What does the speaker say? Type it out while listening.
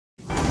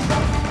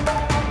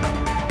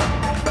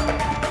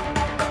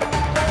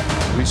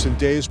recent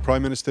days,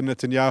 Prime Minister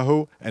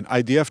Netanyahu and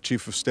IDF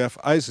Chief of Staff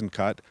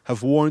Eisenkot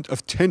have warned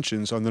of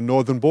tensions on the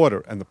northern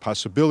border and the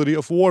possibility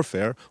of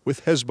warfare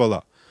with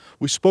Hezbollah.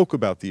 We spoke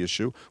about the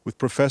issue with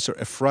Professor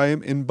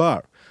Efraim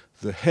Inbar,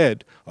 the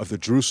head of the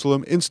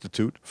Jerusalem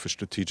Institute for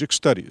Strategic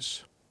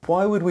Studies.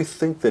 Why would we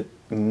think that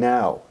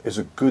now is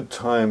a good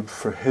time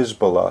for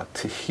Hezbollah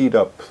to heat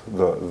up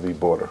the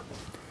border?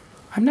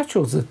 I'm not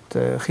sure that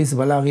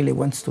Hezbollah really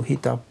wants to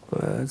heat up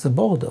the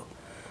border.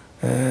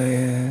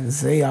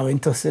 They are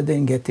interested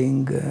in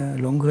getting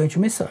long-range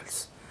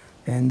missiles,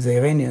 and the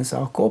Iranians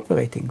are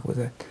cooperating with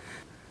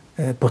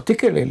it.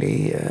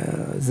 Particularly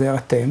their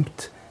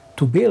attempt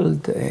to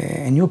build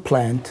a new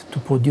plant to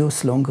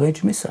produce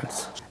long-range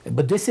missiles.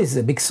 But this is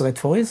a big threat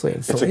for Israel.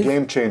 It's a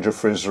game changer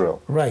for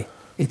Israel. Right.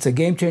 It's a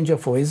game changer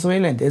for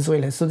Israel, and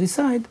Israel has to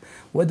decide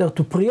whether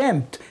to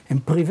preempt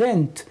and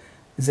prevent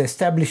the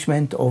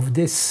establishment of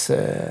this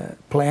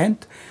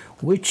plant,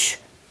 which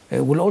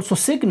will also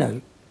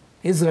signal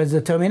Israel's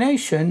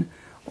determination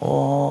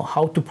or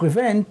how to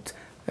prevent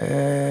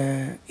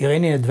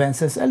Iranian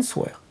advances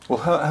elsewhere. Well,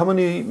 how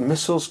many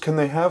missiles can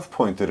they have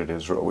pointed at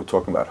Israel? We're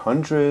talking about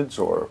hundreds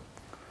or?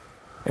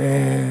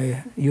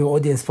 Your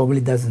audience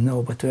probably doesn't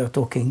know, but we are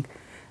talking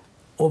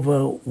over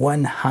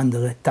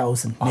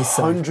 100,000 missiles.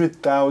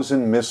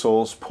 100,000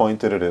 missiles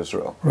pointed at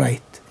Israel.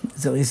 Right.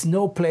 There is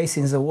no place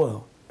in the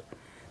world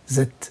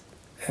that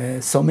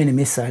so many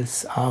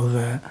missiles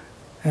are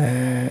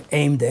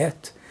aimed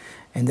at.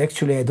 And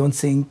actually, I don't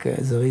think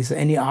there is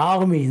any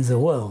army in the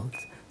world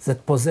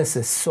that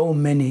possesses so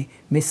many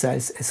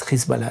missiles as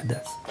Hezbollah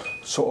does.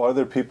 So are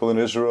there people in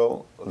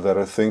Israel that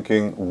are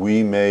thinking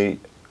we may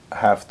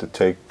have to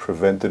take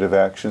preventative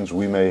actions,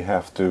 we may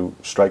have to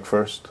strike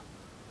first?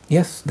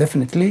 Yes,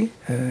 definitely.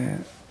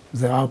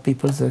 There are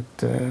people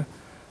that,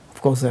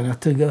 of course, are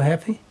not trigger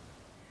happy,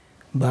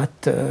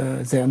 but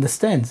they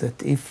understand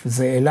that if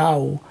they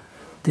allow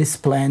this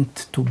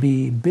plant to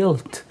be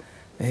built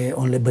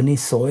on Lebanese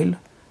soil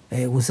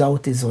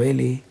without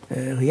Israeli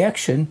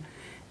reaction,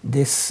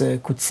 this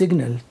could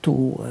signal to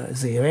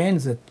the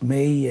Iranians that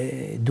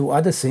may do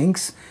other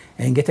things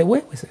and get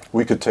away with it.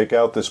 We could take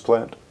out this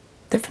plant?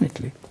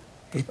 Definitely.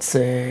 It's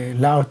a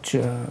large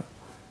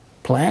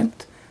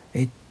plant.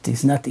 It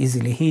is not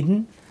easily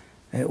hidden.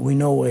 We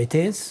know where it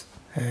is.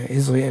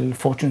 Israel,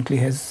 fortunately,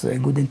 has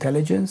good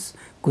intelligence,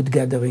 good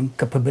gathering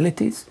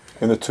capabilities.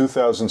 In the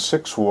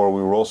 2006 war,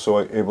 we were also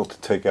able to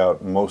take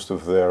out most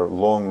of their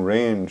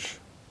long-range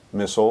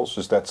missiles.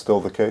 Is that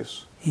still the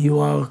case? You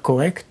are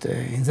correct.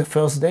 In the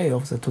first day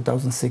of the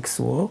 2006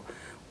 war,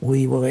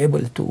 we were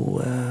able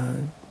to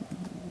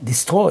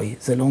destroy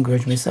the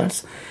long-range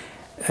missiles,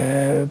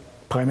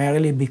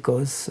 primarily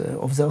because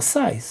of their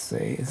size.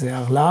 They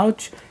are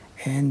large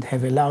and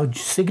have a large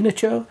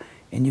signature,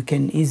 and you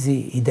can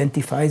easily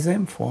identify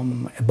them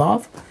from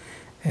above.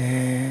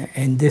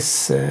 And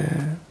this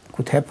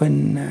could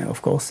happen,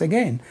 of course,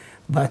 again.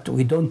 But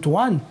we don't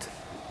want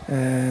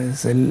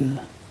the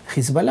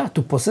Hezbollah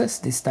to possess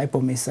this type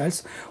of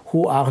missiles,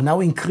 who are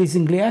now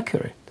increasingly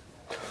accurate.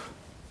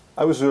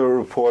 I was a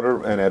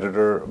reporter and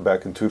editor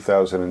back in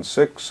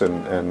 2006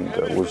 and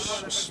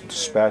was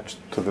dispatched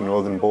to the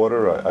northern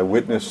border. I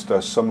witnessed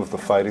some of the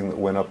fighting that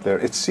went up there.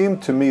 It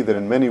seemed to me that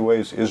in many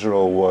ways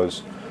Israel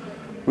was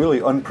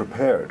really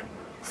unprepared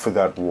for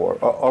that war.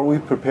 Are we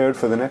prepared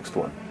for the next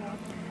one?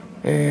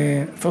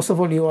 First of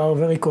all, you are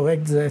very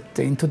correct that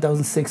in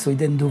 2006 we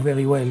didn't do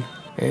very well.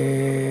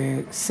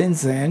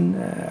 Since then,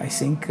 I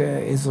think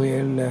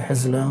Israel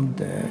has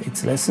learned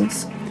its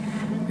lessons.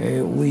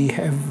 We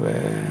have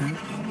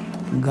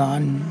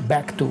gone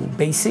back to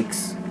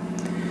basics.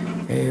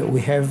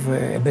 We have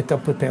a better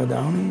prepared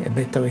army, a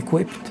better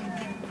equipped.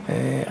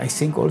 I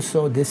think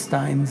also this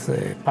time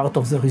part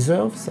of the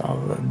reserves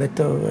are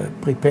better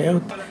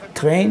prepared,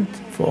 trained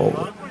for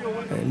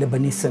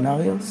Lebanese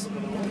scenarios.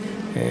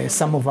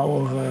 Some of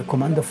our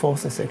commander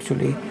forces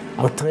actually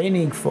are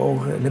training for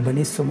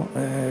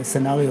Lebanese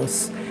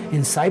scenarios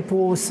in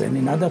Cyprus and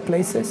in other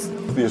places.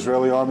 The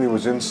Israeli army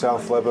was in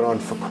South Lebanon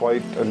for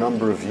quite a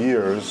number of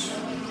years,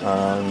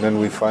 and then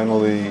we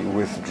finally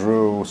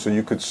withdrew, so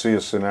you could see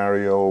a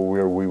scenario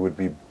where we would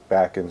be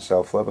back in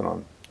South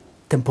Lebanon.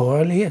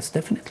 Temporarily, yes,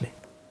 definitely.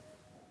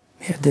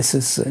 Yeah, this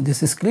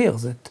is clear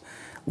that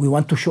we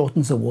want to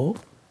shorten the war,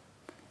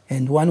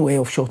 and one way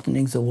of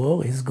shortening the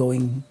war is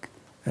going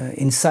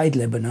inside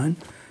Lebanon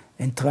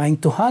and trying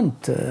to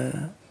hunt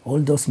all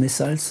those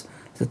missiles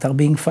that are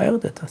being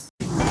fired at us.